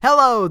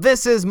Hello,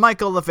 this is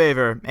Michael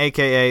Lefevre,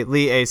 aka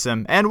Lee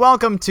Asim, and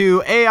welcome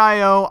to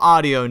AIO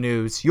Audio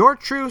News, your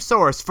true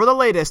source for the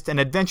latest in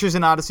Adventures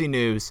in Odyssey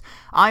news.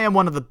 I am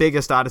one of the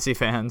biggest Odyssey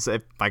fans,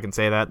 if I can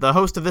say that, the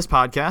host of this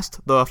podcast,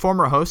 the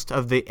former host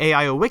of the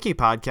AIO Wiki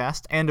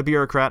podcast, and a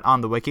bureaucrat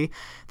on the wiki,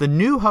 the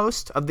new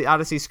host of the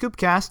Odyssey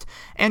Scoopcast,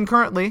 and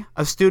currently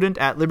a student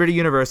at Liberty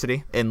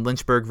University in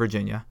Lynchburg,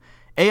 Virginia.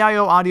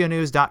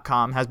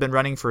 AIOAudioNews.com has been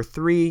running for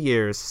 3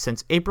 years,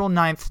 since April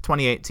 9th,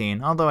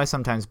 2018, although I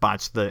sometimes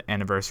botch the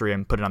anniversary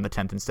and put it on the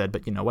 10th instead,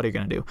 but what are you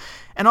going to do?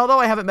 And although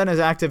I haven't been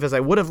as active as I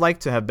would have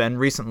liked to have been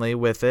recently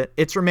with it,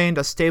 it's remained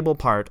a stable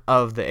part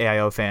of the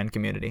AIO fan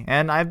community,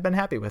 and I've been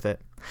happy with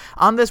it.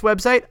 On this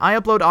website, I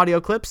upload audio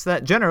clips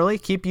that generally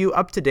keep you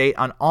up to date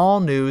on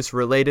all news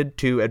related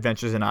to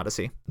Adventures in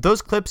Odyssey.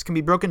 Those clips can be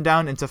broken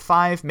down into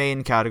 5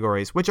 main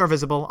categories, which are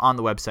visible on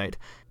the website.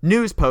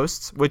 News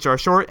posts, which are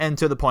short and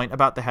to the point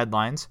about the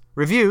headlines.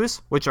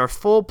 Reviews, which are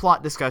full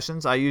plot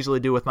discussions I usually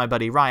do with my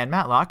buddy Ryan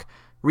Matlock.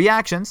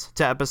 Reactions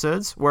to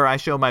episodes, where I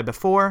show my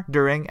before,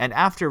 during, and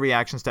after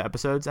reactions to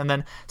episodes, and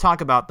then talk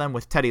about them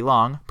with Teddy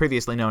Long,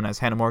 previously known as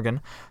Hannah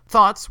Morgan.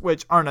 Thoughts,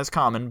 which aren't as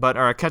common, but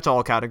are a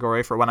catch-all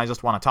category for when I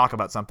just want to talk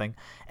about something.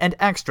 And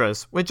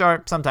extras, which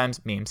are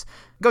sometimes memes.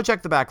 Go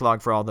check the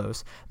backlog for all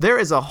those. There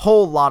is a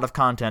whole lot of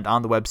content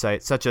on the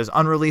website, such as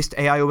unreleased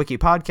AIO Wiki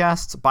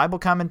podcasts, Bible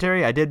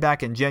commentary I did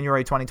back in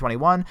January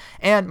 2021,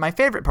 and my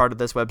favorite part of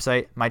this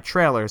website, my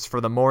trailers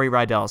for the Maury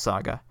Rydell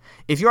saga.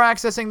 If you're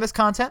accessing this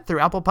content through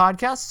Apple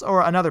Podcasts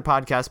or another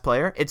podcast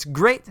player, it's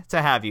great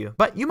to have you,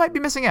 but you might be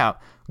missing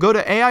out. Go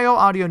to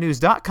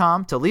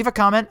AIOAudioNews.com to leave a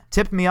comment,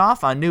 tip me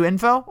off on new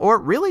info, or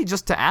really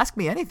just to ask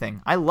me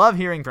anything. I love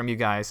hearing from you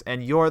guys,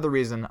 and you're the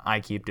reason I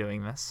keep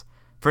doing this.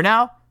 For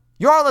now,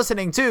 you're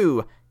listening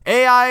to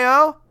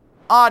AIO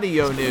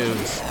Audio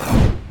News.